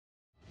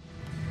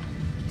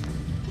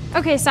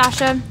Okay,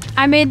 Sasha,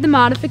 I made the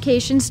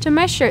modifications to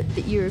my shirt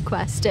that you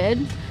requested.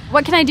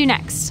 What can I do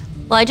next?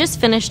 Well, I just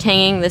finished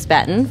hanging this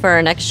batten for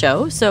our next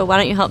show, so why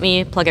don't you help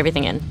me plug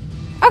everything in?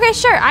 Okay,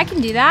 sure, I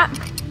can do that.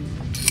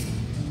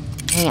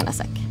 Hang on a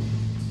sec.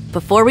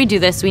 Before we do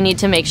this, we need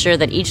to make sure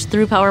that each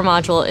ThruPower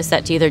module is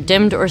set to either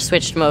dimmed or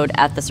switched mode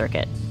at the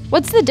circuit.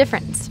 What's the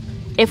difference?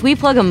 If we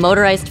plug a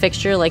motorized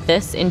fixture like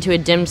this into a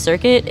dimmed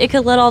circuit, it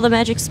could let all the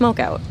magic smoke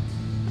out.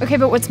 Okay,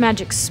 but what's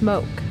magic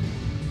smoke?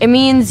 It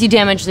means you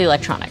damage the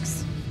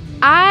electronics.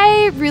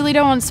 I really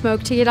don't want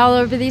smoke to get all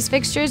over these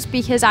fixtures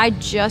because I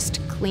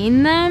just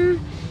cleaned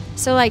them.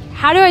 So like,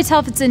 how do I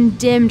tell if it's in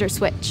dimmed or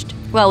switched?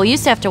 Well, we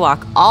used to have to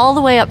walk all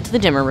the way up to the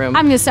dimmer room.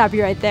 I'm gonna stop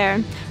you right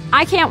there.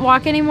 I can't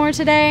walk anymore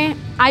today.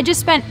 I just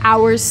spent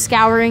hours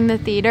scouring the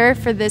theater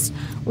for this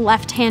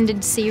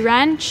left-handed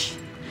C-wrench.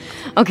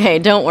 Okay,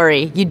 don't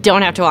worry. You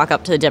don't have to walk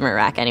up to the dimmer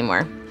rack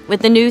anymore.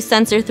 With the new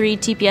Sensor3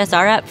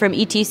 TPSR app from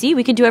ETC,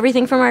 we can do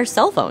everything from our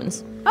cell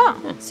phones.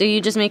 Oh. So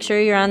you just make sure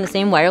you're on the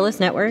same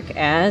wireless network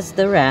as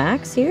the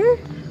racks here.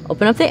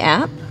 Open up the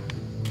app.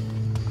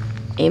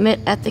 Aim it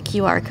at the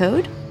QR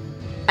code.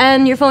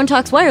 And your phone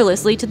talks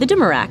wirelessly to the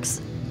dimmer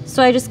racks.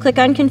 So I just click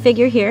on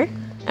Configure here,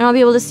 and I'll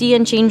be able to see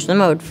and change the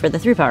mode for the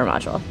ThruPower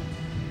module.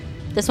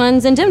 This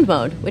one's in dimmed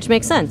mode, which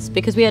makes sense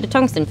because we had a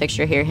tungsten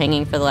fixture here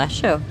hanging for the last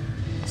show.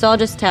 So I'll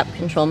just tap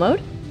Control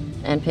Mode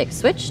and pick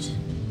Switched.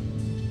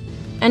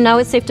 And now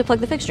it's safe to plug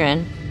the fixture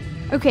in.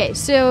 Okay,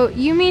 so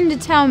you mean to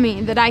tell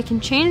me that I can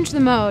change the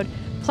mode,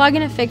 plug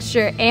in a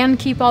fixture, and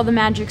keep all the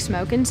magic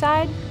smoke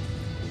inside?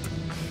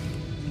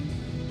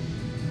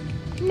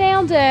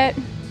 Nailed it.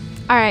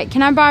 All right,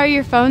 can I borrow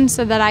your phone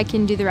so that I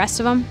can do the rest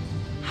of them?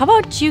 How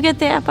about you get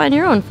the app on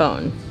your own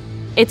phone?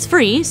 It's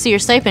free, so your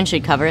stipend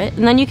should cover it,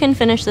 and then you can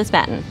finish this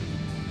batten.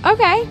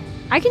 Okay,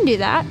 I can do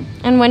that.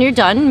 And when you're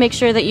done, make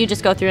sure that you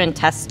just go through and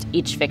test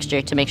each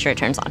fixture to make sure it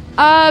turns on.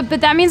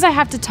 But that means I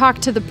have to talk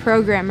to the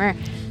programmer.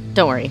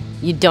 Don't worry,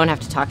 you don't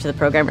have to talk to the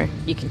programmer.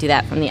 You can do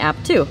that from the app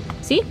too.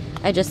 See?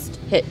 I just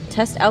hit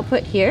test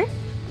output here,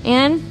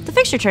 and the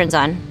fixture turns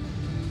on.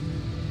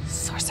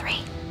 Sorcery.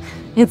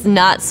 It's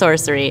not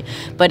sorcery,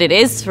 but it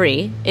is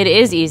free, it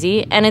is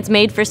easy, and it's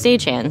made for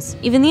stagehands,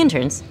 even the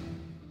interns.